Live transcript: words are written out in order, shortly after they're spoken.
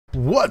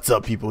What's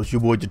up, people? It's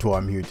your boy Jato.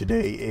 I'm here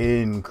today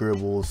in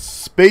Kerbal's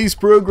space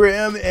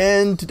program,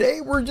 and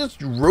today we're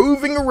just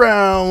roving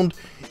around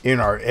in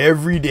our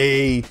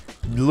everyday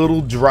little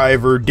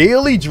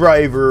daily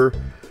driver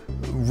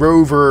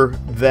rover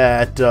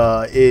that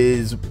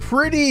is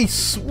pretty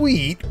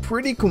sweet,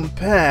 pretty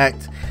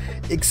compact,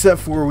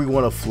 except for we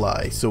want to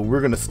fly. So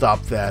we're gonna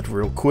stop that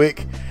real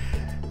quick,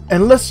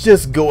 and let's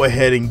just go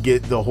ahead and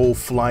get the whole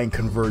flying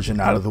conversion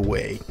out of the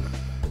way.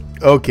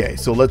 Okay,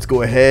 so let's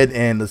go ahead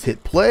and let's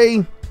hit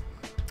play,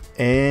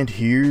 and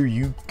here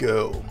you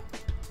go.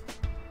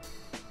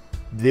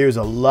 There's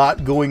a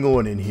lot going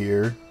on in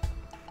here,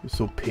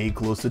 so pay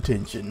close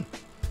attention.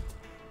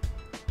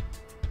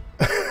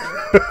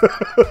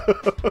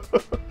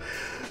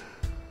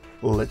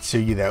 Let's show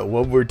you that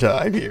one more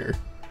time here.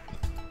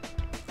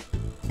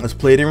 Let's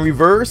play it in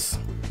reverse,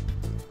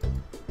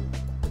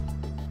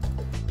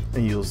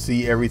 and you'll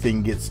see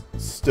everything gets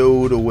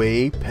stowed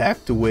away,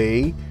 packed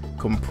away,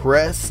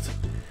 compressed,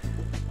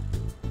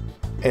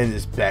 and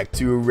it's back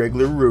to a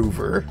regular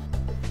rover.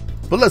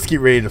 But let's get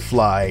ready to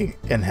fly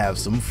and have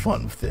some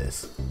fun with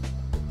this.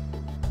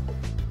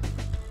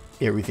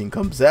 Everything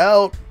comes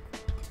out,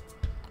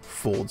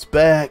 folds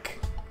back,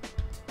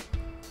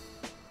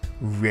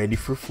 ready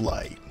for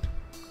flight.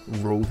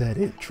 Roll that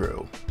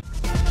intro.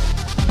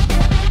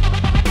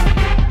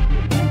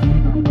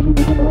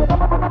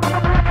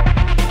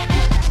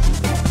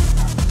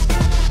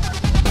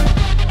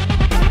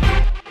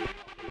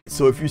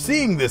 So if you're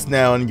seeing this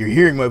now and you're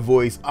hearing my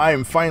voice, I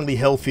am finally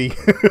healthy.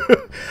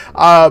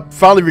 I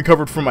finally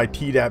recovered from my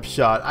Tdap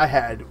shot. I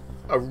had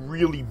a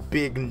really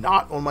big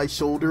knot on my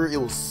shoulder.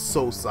 It was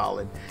so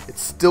solid.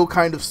 It's still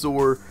kind of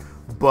sore,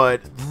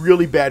 but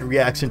really bad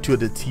reaction to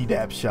the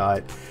Tdap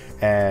shot.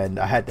 And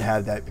I had to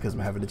have that because I'm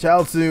having a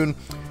child soon.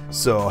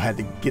 So I had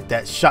to get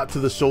that shot to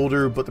the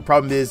shoulder. But the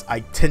problem is I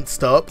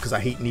tensed up because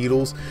I hate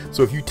needles.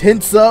 So if you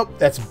tense up,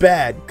 that's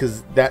bad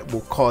because that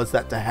will cause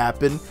that to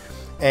happen.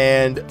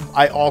 And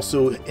I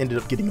also ended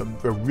up getting a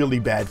really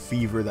bad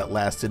fever that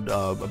lasted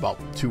about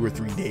 2 or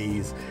 3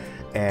 days,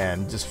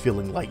 and just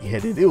feeling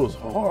lightheaded. It was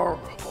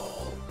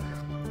horrible.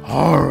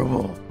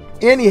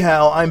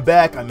 Anyhow, I'm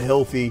back, I'm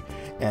healthy,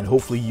 and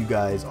hopefully you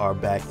guys are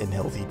back and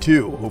healthy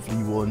too. Hopefully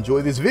you will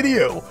enjoy this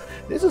video.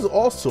 This is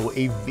also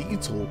a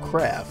VTOL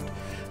craft.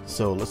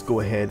 So let's go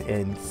ahead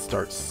and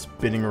start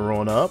spinning her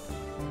on up.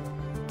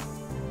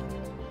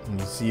 And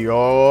you see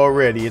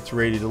already it's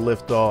ready to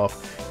lift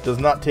off. Does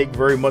not take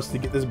very much to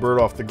get this bird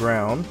off the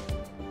ground.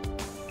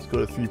 Let's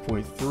go to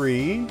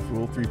 3.3,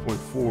 roll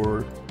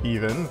 3.4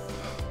 even.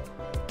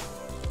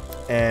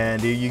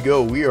 And there you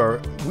go. We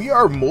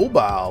are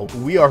mobile.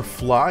 We are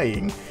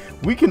flying.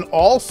 We can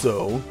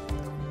also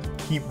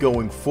keep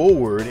going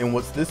forward, and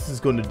what this is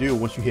going to do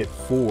once you hit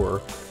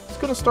 4, it's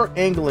going to start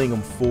angling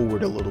them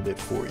forward a little bit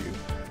for you.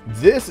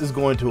 This is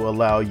going to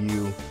allow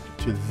you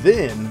to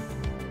then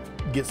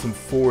get some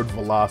forward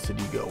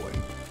velocity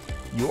going.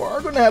 You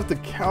are going to have to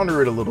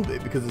counter it a little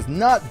bit because it's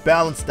not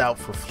balanced out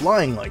for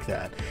flying like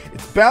that.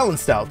 It's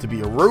balanced out to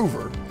be a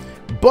rover.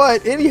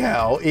 But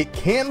anyhow, it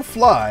can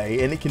fly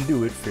and it can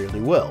do it fairly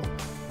well.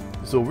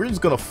 So we're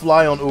just going to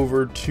fly on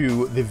over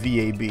to the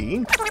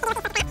VAB.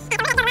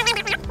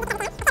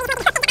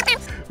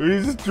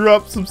 We just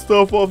drop some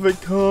stuff off at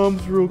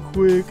comms real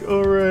quick.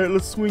 Alright,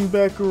 let's swing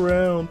back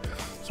around.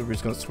 So we're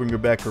just going to swing her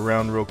back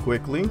around real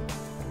quickly.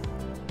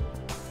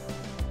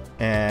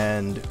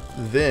 And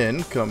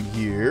then come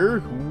here.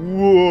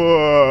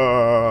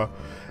 Whoa.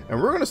 And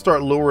we're going to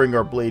start lowering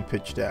our blade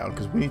pitch down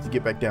because we need to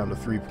get back down to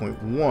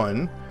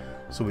 3.1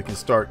 so we can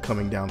start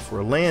coming down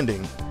for a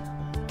landing.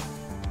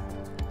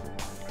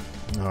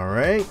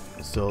 Alright,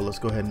 so let's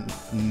go ahead and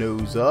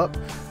nose up.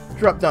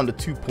 Drop down to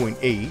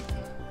 2.8.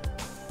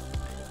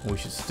 We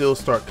should still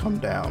start come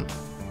down.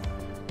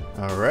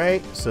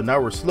 Alright, so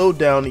now we're slowed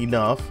down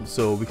enough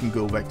so we can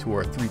go back to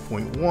our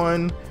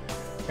 3.1.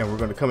 And we're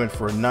going to come in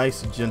for a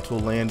nice gentle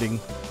landing,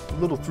 a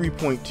little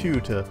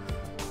 3.2 to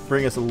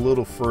bring us a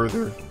little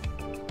further.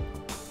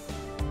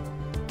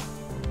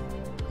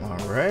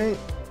 Alright,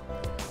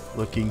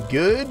 looking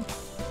good.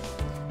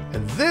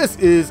 And this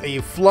is a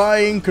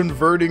flying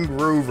converting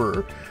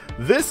rover.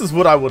 This is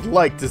what I would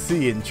like to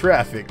see in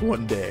traffic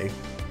one day.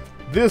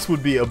 This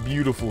would be a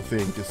beautiful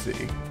thing to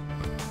see.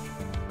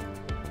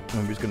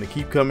 I'm just going to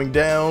keep coming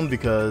down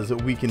because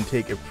we can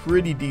take a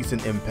pretty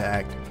decent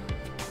impact.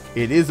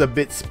 It is a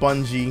bit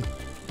spongy.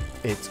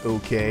 It's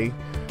okay.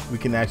 We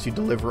can actually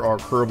deliver our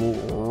Kerbal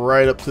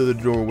right up to the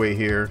doorway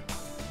here.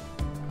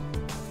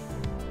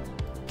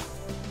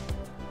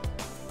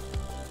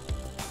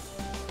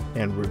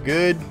 And we're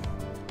good.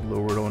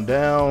 Lower it on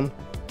down.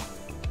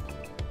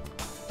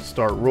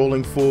 Start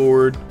rolling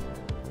forward.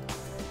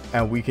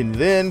 And we can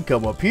then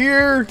come up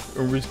here.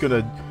 And we're just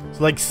gonna,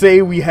 like,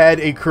 say we had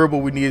a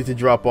Kerbal we needed to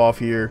drop off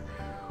here.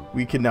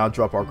 We can now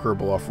drop our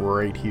Kerbal off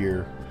right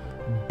here.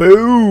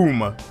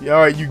 Boom!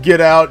 Alright, you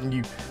get out and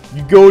you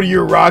go to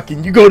your rock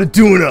and you go to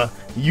Duna.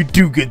 You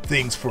do good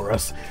things for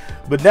us.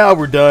 But now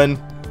we're done.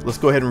 Let's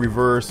go ahead and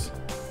reverse.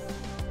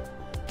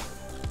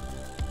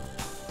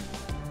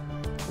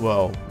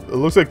 Well, It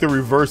looks like the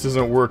reverse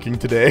isn't working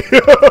today.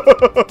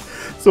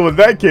 So in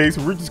that case,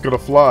 we're just gonna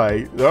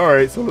fly.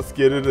 Alright, so let's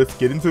get it. Let's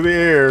get into the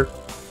air.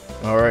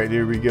 Alright,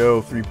 here we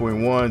go.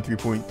 3.1,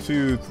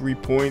 3.2,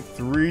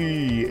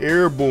 3.3.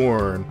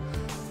 Airborne.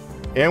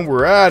 And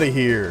we're out of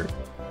here.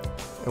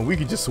 And we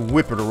can just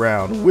whip it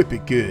around. Whip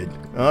it good.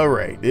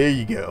 Alright, there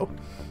you go.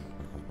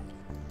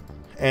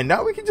 And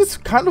now we can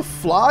just kind of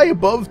fly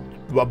above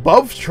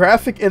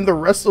traffic and the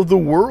rest of the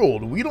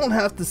world. We don't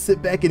have to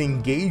sit back and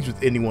engage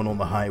with anyone on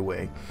the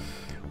highway.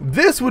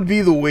 This would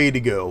be the way to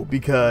go,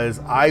 because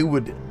I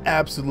would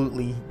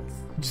absolutely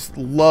just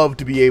love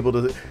to be able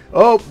to,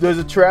 oh, there's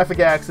a traffic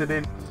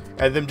accident,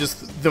 and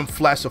them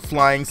flash a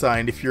flying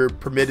sign. If you're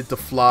permitted to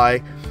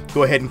fly,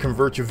 go ahead and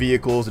convert your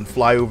vehicles and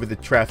fly over the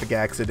traffic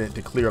accident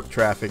to clear up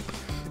traffic.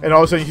 And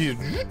all of a sudden you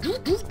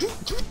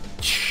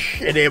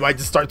see, and everybody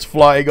just starts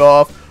flying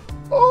off.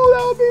 Oh,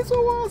 that would be so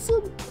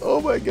awesome.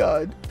 Oh my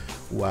god.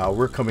 Wow,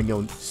 we're coming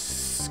on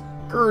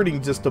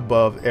skirting just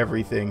above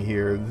everything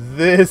here.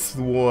 This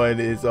one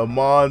is a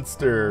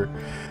monster.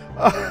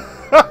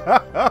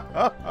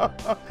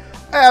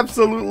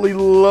 Absolutely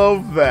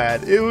love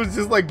that. It was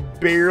just like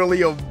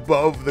barely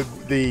above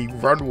the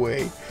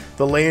runway,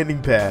 the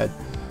landing pad.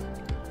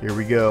 Here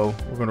we go.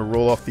 We're gonna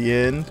roll off the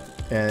end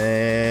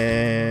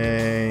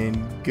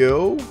and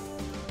go.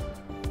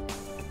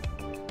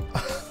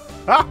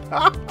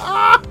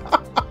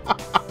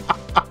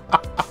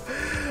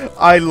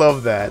 I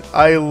love that.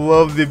 I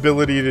love the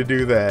ability to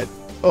do that.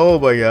 Oh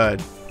my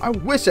god. I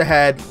wish I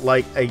had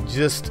like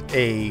just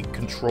a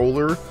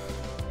controller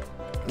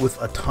with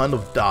a ton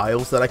of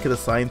dials that I could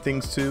assign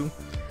things to,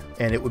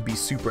 and it would be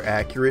super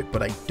accurate,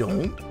 but I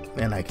don't,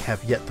 and I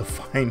have yet to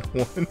find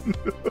one.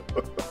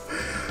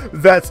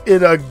 That's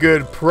in a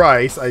good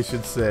price, I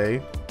should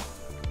say.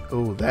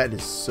 Oh, that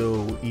is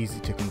so easy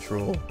to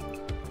control.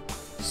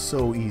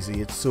 So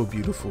easy. It's so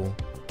beautiful.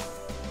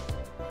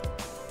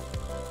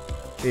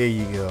 There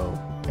you go.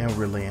 And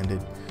we're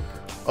landed.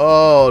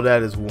 Oh,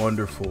 that is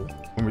wonderful.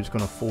 And we're just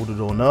going to fold it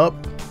on up.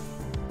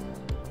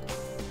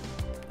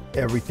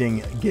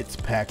 Everything gets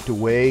packed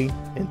away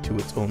into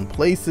its own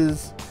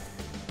places.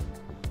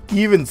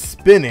 Even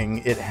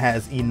spinning, it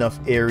has enough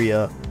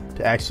area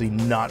to actually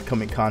not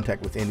come in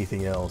contact with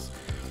anything else.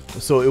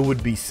 So it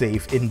would be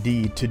safe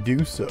indeed to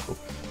do so,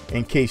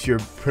 in case your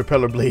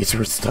propeller blades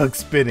were stuck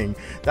spinning.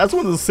 That's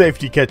one of the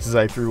safety catches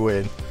I threw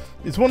in.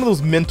 It's one of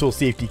those mental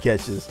safety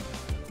catches.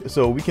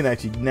 So we can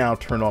actually now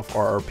turn off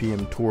our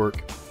RPM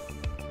torque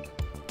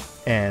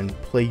and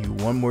play you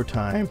one more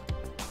time.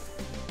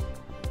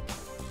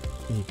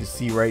 And you can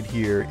see right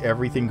here,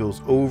 everything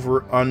goes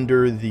over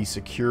under the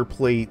secure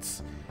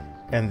plates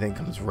and then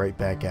comes right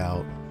back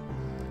out.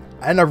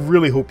 And I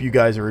really hope you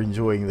guys are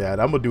enjoying that.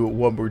 I'm gonna do it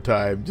one more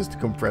time just to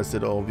compress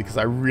it all, because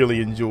I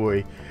really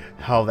enjoy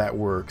how that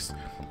works.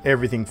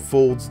 Everything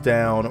folds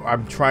down.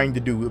 I'm trying to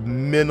do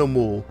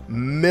minimal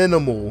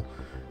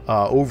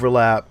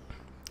overlap,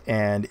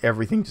 and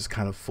everything just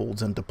kind of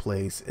folds into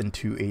place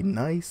into a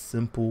nice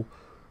simple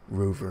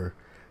rover.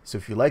 So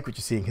if you like what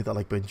you're seeing, hit that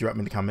like button, drop me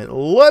in the comment,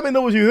 let me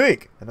know what you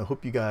think, and I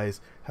hope you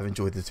guys have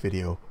enjoyed this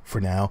video. For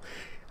now,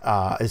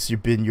 it's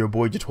been your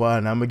boy Jatwa,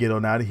 and I'm gonna get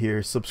on out of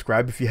here.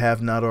 Subscribe if you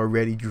have not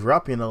already,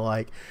 drop in a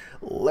like,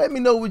 let me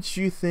know what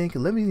you think,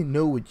 let me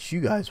know what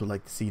you guys would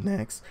like to see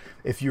next.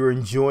 If you're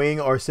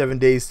enjoying our 7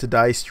 Days to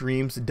Die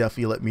streams,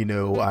 definitely let me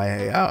know.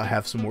 I'll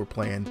have some more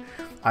planned.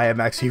 I am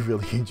actually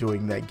really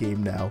enjoying that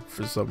game now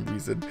for some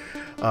reason.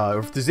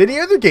 If there's any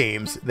other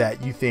games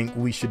that you think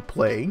we should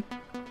play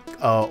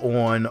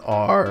on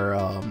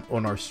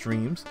our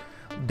streams,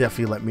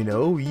 definitely let me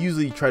know. We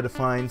usually try to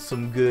find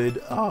some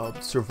good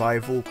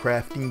survival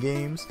crafting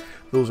games.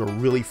 Those are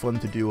really fun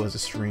to do as a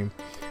stream.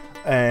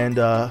 And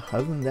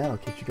other than that, I'll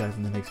catch you guys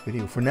in the next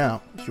video. For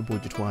now, it's your boy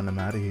Jatwa, and I'm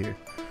out of here.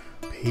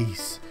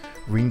 Peace.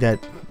 Ring that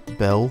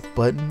bell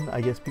button,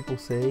 I guess people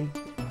say.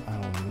 I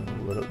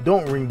don't know.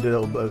 Don't ring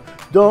the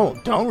bell.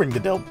 Don't ring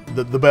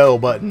the bell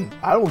button.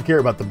 I don't care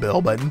about the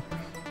bell button.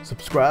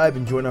 Subscribe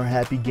and join our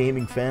happy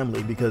gaming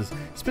family, because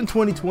it's been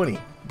 2020.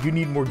 You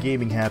need more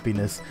gaming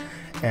happiness,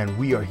 and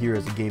we are here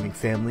as a gaming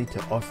family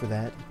to offer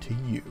that to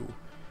you.